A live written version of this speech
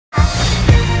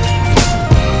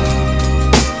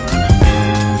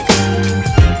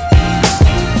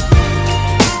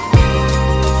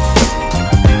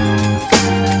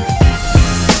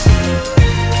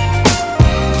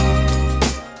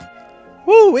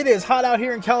it is hot out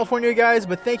here in California, guys,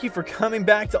 but thank you for coming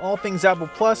back to All Things Apple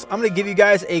Plus. I'm going to give you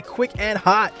guys a quick and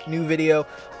hot new video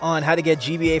on how to get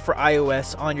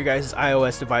Gba4Ios on your guys'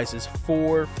 iOS devices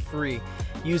for free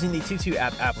using the Tutu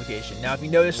app application. Now, if you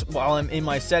notice while I'm in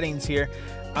my settings here,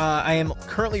 I am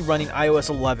currently running iOS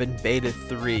 11 Beta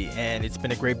 3, and it's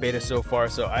been a great beta so far,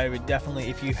 so I would definitely,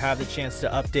 if you have the chance to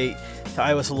update to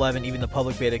iOS 11, even the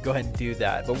public beta, go ahead and do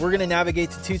that. But we're going to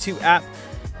navigate to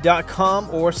tutuapp.com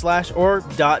or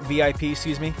 .vip,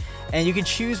 excuse me, and you can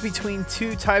choose between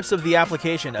two types of the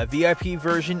application, a VIP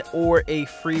version or a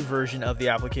free version of the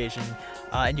application,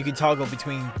 and you can toggle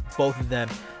between both of them.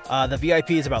 The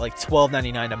VIP is about like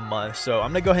 $12.99 a month, so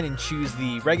I'm gonna go ahead and choose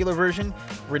the regular version.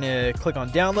 We're gonna click on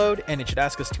download, and it should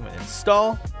ask us to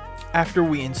install. After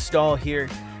we install here,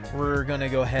 we're gonna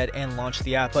go ahead and launch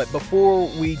the app, but before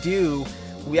we do,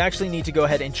 we actually need to go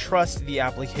ahead and trust the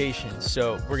application.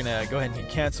 So we're gonna go ahead and hit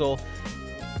cancel.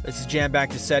 Let's jam back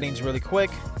to settings really quick.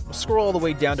 We'll scroll all the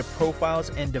way down to profiles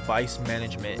and device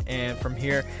management, and from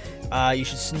here you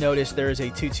should notice there is a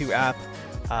Tutu app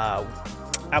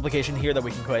application here that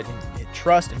we can go ahead and hit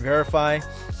trust and verify,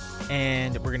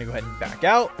 and we're gonna go ahead and back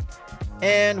out,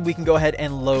 and we can go ahead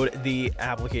and load the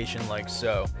application like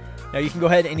so. Now you can go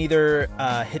ahead and either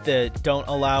hit the don't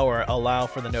allow or allow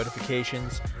for the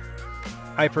notifications.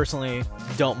 I personally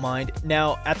don't mind.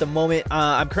 Now at the moment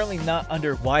I'm currently not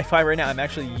under Wi-Fi right now. I'm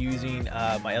actually using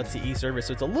my LTE service,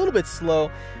 so it's a little bit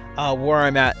slow where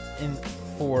I'm at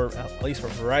at least for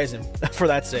Verizon for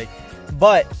that sake.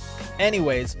 But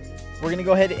anyways, we're gonna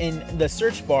go ahead in the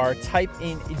search bar, type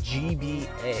in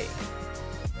GBA.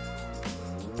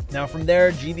 Now from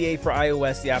there,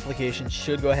 Gba4Ios, the application,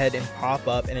 should go ahead and pop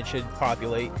up, and it should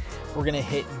populate. We're gonna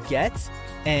hit get,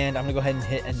 and I'm gonna go ahead and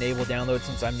hit enable download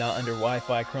since I'm not under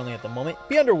Wi-Fi currently at the moment.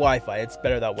 Be under Wi-Fi, it's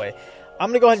better that way. I'm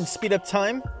gonna go ahead and speed up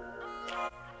time.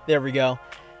 There we go.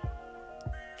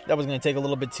 That was gonna take a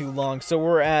little bit too long. So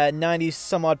we're at 90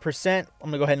 some odd %.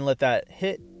 I'm gonna go ahead and let that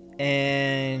hit,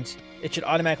 and it should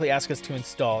automatically ask us to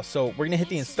install. So we're gonna hit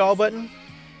the install button.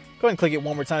 Go ahead and click it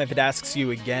one more time if it asks you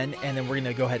again, and then we're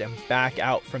gonna go ahead and back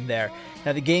out from there.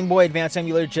 Now the Game Boy Advance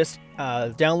emulator just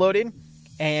downloaded,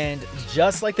 and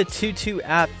just like the Tutu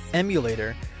app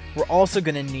emulator, we're also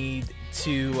gonna need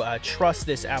to trust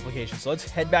this application. So let's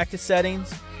head back to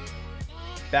settings,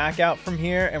 back out from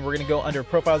here, and we're gonna go under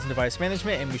profiles and device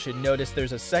management, and we should notice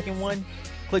there's a second one.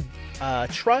 Click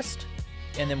trust,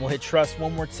 and then we'll hit trust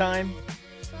one more time.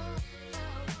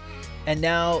 And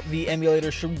now the emulator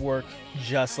should work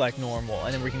just like normal,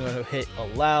 and then we can go ahead and hit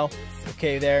allow.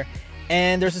 Okay there,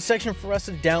 and there's a section for us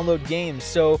to download games.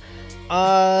 So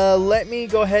let me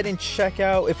go ahead and check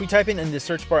out, if we type in the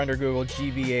search bar under Google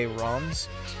GBA ROMs,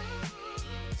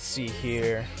 let's see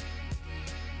here,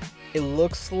 it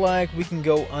looks like we can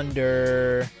go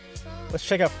under, let's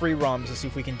check out free ROMs to see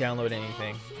if we can download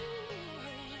anything.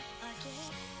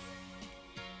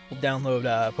 We'll download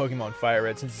Pokemon Fire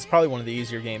Red, since it's probably one of the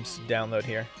easier games to download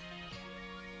here.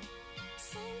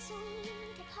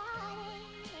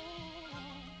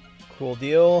 Cool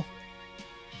deal.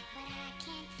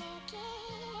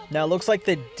 Now it looks like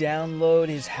the download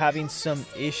is having some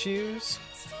issues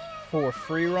for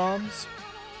free ROMs.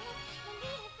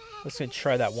 Let's go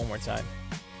try that one more time.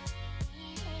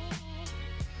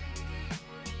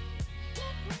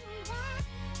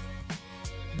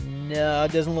 No,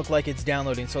 it doesn't look like it's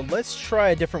downloading, so let's try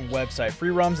a different website.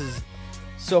 Free ROMs is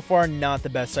so far not the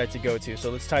best site to go to, so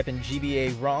let's type in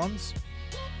GBA ROMs,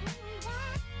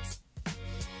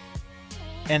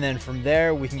 and then from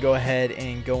there we can go ahead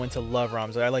and go into Love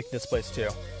ROMs. I like this place too.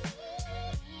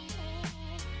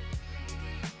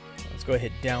 Let's go ahead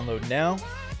and hit download now.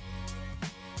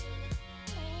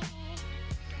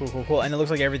 Cool, and it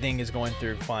looks like everything is going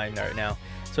through fine right now.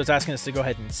 So it's asking us to go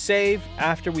ahead and save.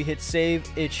 After we hit save,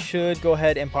 it should go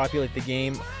ahead and populate the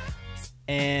game.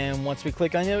 And once we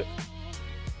click on it,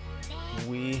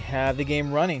 we have the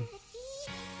game running.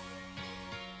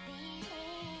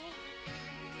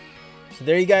 So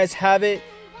there you guys have it.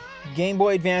 Game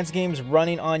Boy Advance games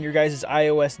running on your guys'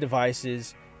 iOS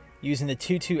devices using the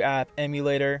Tutu app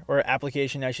emulator, or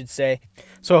application I should say.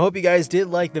 So I hope you guys did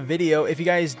like the video. If you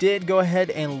guys did, go ahead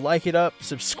and like it up,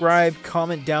 subscribe,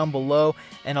 comment down below,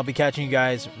 and I'll be catching you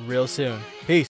guys real soon. Peace.